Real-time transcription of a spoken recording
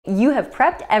you have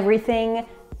prepped everything,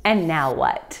 and now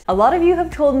what? A lot of you have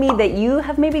told me that you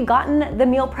have maybe gotten the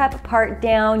meal prep part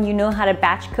down, you know how to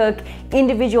batch cook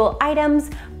individual items,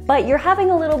 but you're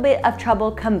having a little bit of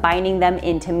trouble combining them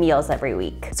into meals every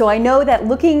week. So I know that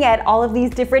looking at all of these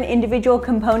different individual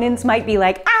components might be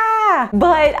like,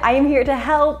 but I am here to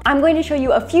help. I'm going to show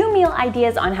you a few meal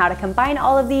ideas on how to combine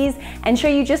all of these and show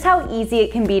you just how easy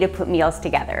it can be to put meals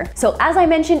together. So as I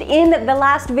mentioned in the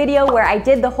last video where I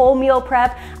did the whole meal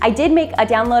prep, I did make a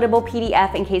downloadable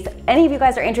PDF in case any of you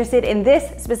guys are interested in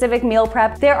this specific meal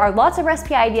prep. There are lots of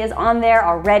recipe ideas on there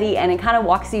already, and it kind of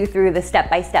walks you through the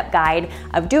step-by-step guide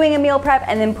of doing a meal prep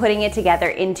and then putting it together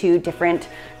into different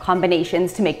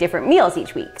combinations to make different meals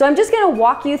each week. So I'm just gonna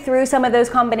walk you through some of those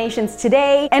combinations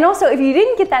today. And also, if you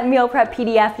didn't get that meal prep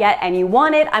PDF yet and you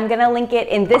want it, I'm gonna link it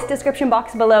in this description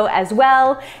box below as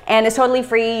well. And it's totally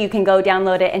free. You can go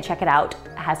download it and check it out.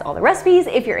 It has all the recipes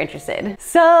if you're interested.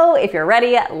 So if you're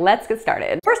ready, let's get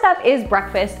started. First up is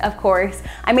breakfast, of course.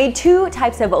 I made two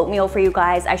types of oatmeal for you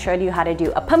guys. I showed you how to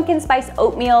do a pumpkin spice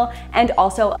oatmeal and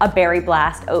also a berry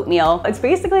blast oatmeal. It's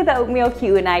basically the oatmeal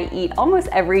Q and I eat almost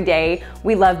every day.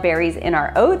 We love berries in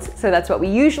our oats, so that's what we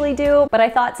usually do. But I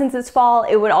thought since it's fall,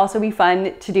 it would also be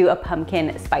fun to do a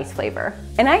pumpkin spice flavor.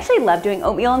 And I actually love doing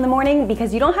oatmeal in the morning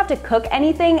because you don't have to cook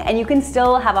anything and you can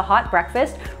still have a hot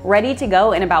breakfast ready to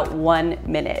go in about 1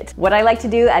 minute. What I like to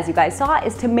do, as you guys saw,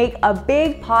 is to make a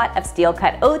big pot of steel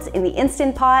cut oats in the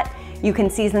Instant Pot. You can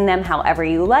season them however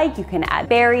you like. You can add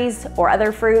berries or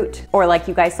other fruit, or like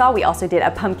you guys saw, we also did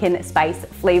a pumpkin spice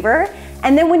flavor.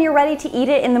 And then when you're ready to eat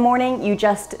it in the morning, you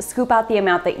just scoop out the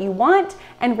amount that you want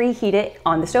and reheat it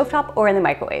on the stovetop or in the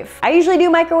microwave. I usually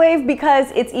do microwave because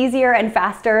it's easier and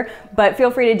faster, but feel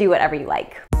free to do whatever you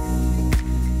like.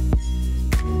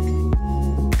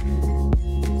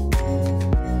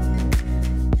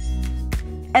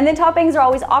 And then toppings are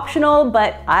always optional,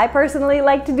 but I personally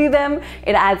like to do them.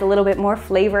 It adds a little bit more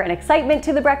flavor and excitement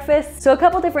to the breakfast. So a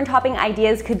couple different topping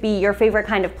ideas could be your favorite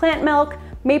kind of plant milk,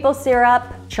 maple syrup,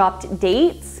 chopped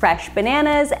dates, fresh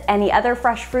bananas, any other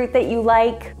fresh fruit that you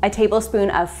like, a tablespoon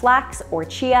of flax or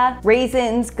chia,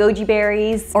 raisins, goji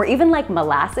berries, or even like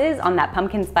molasses on that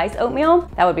pumpkin spice oatmeal.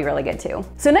 That would be really good too.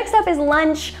 So next up is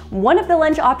lunch. One of the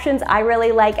lunch options I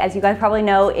really like, as you guys probably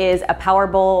know, is a power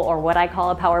bowl, or what I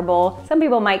call a power bowl. Some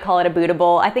people might call it a Buddha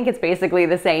bowl. I think it's basically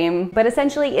the same, but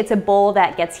essentially it's a bowl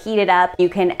that gets heated up. You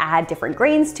can add different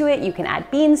grains to it. You can add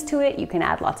beans to it. You can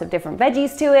add lots of different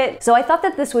veggies to it. So I thought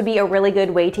that this would be a really good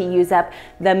way to use up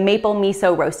the maple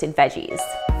miso roasted veggies.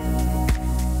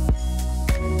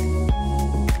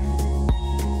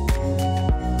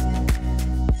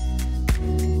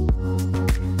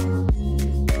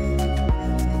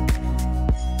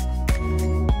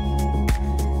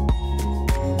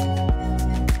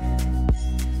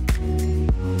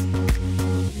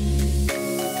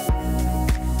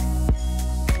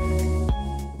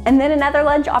 And then another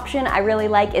lunch option I really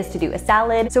like is to do a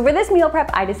salad. So for this meal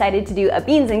prep, I decided to do a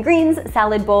beans and greens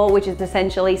salad bowl, which is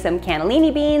essentially some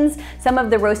cannellini beans, some of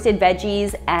the roasted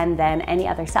veggies, and then any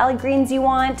other salad greens you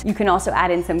want. You can also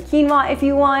add in some quinoa if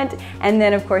you want, and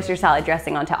then of course your salad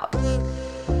dressing on top.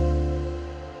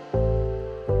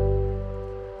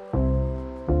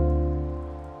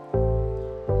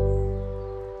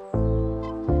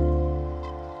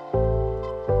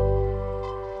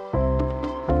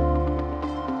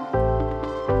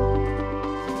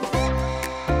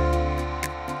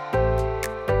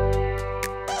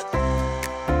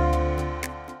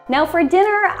 Now for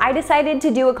dinner, I decided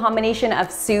to do a combination of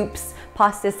soups,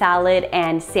 pasta salad,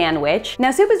 and sandwich.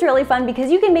 Now soup is really fun because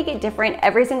you can make it different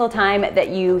every single time that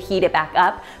you heat it back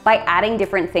up by adding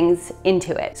different things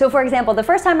into it. So for example, the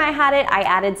first time I had it, I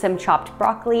added some chopped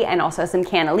broccoli and also some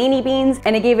cannellini beans,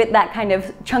 and it gave it that kind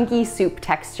of chunky soup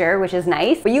texture, which is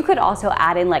nice. But you could also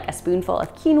add in like a spoonful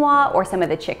of quinoa or some of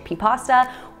the chickpea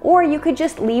pasta, or you could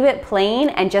just leave it plain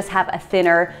and just have a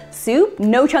thinner soup,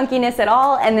 no chunkiness at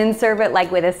all, and then serve it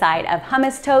like with a side of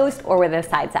hummus toast or with a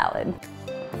side salad.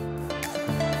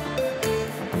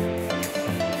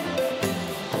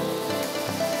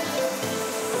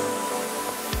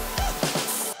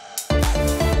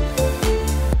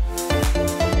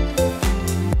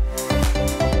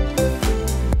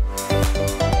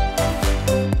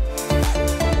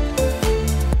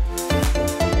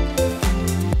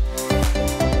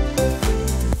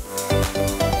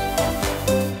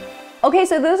 Okay,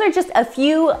 so those are just a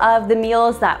few of the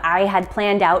meals that I had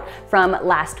planned out from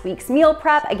last week's meal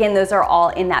prep. Again, those are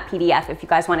all in that PDF if you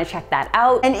guys want to check that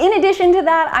out. And in addition to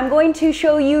that, I'm going to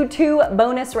show you 2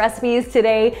 bonus recipes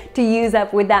today to use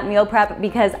up with that meal prep,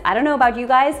 because I don't know about you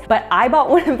guys, but I bought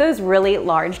one of those really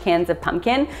large cans of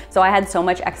pumpkin. So I had so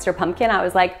much extra pumpkin, I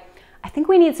was like, I think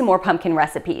we need some more pumpkin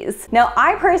recipes. Now,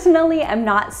 I personally am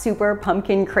not super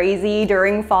pumpkin crazy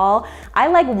during fall. I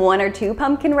like 1 or 2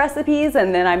 pumpkin recipes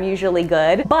and then I'm usually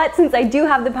good. But since I do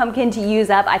have the pumpkin to use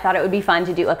up, I thought it would be fun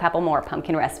to do a couple more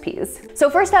pumpkin recipes. So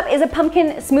first up is a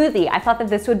pumpkin smoothie. I thought that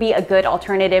this would be a good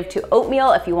alternative to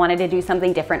oatmeal if you wanted to do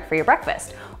something different for your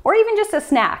breakfast, or even just a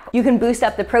snack. You can boost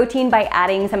up the protein by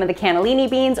adding some of the cannellini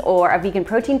beans or a vegan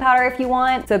protein powder if you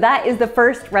want. So that is the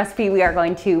first recipe we are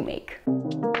going to make.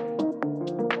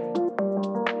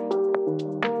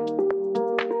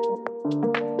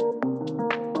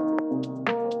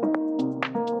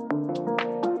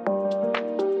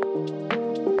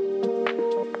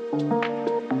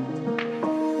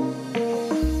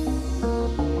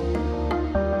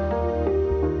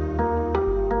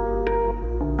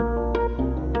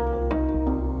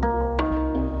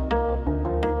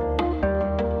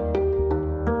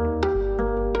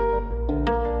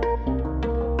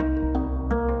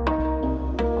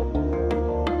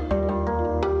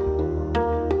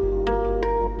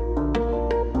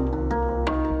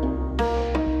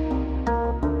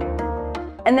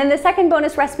 And then the second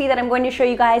bonus recipe that I'm going to show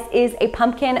you guys is a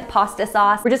pumpkin pasta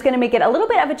sauce. We're just gonna make it a little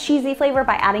bit of a cheesy flavor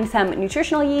by adding some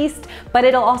nutritional yeast, but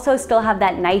it'll also still have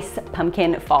that nice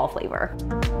pumpkin fall flavor.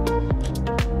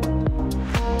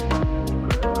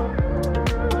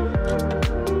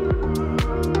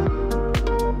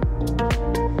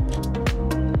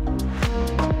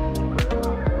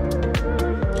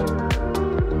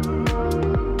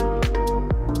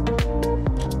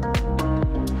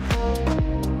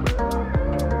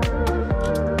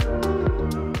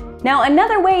 Now,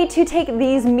 another way to take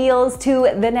these meals to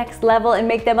the next level and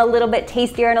make them a little bit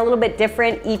tastier and a little bit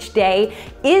different each day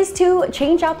is to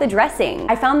change out the dressing.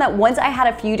 I found that once I had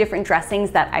a few different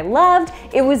dressings that I loved,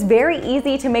 it was very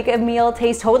easy to make a meal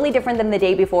taste totally different than the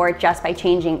day before just by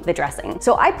changing the dressing.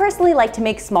 So I personally like to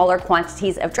make smaller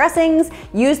quantities of dressings,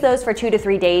 use those for 2 to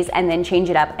 3 days, and then change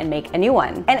it up and make a new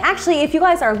one. And actually, if you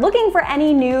guys are looking for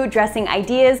any new dressing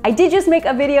ideas, I did just make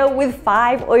a video with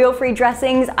 5 oil-free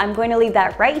dressings. I'm going to leave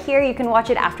that right here. You can watch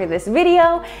it after this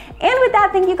video. And with that,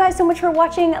 thank you guys so much for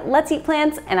watching Let's Eat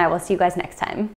Plants, and I will see you guys next time.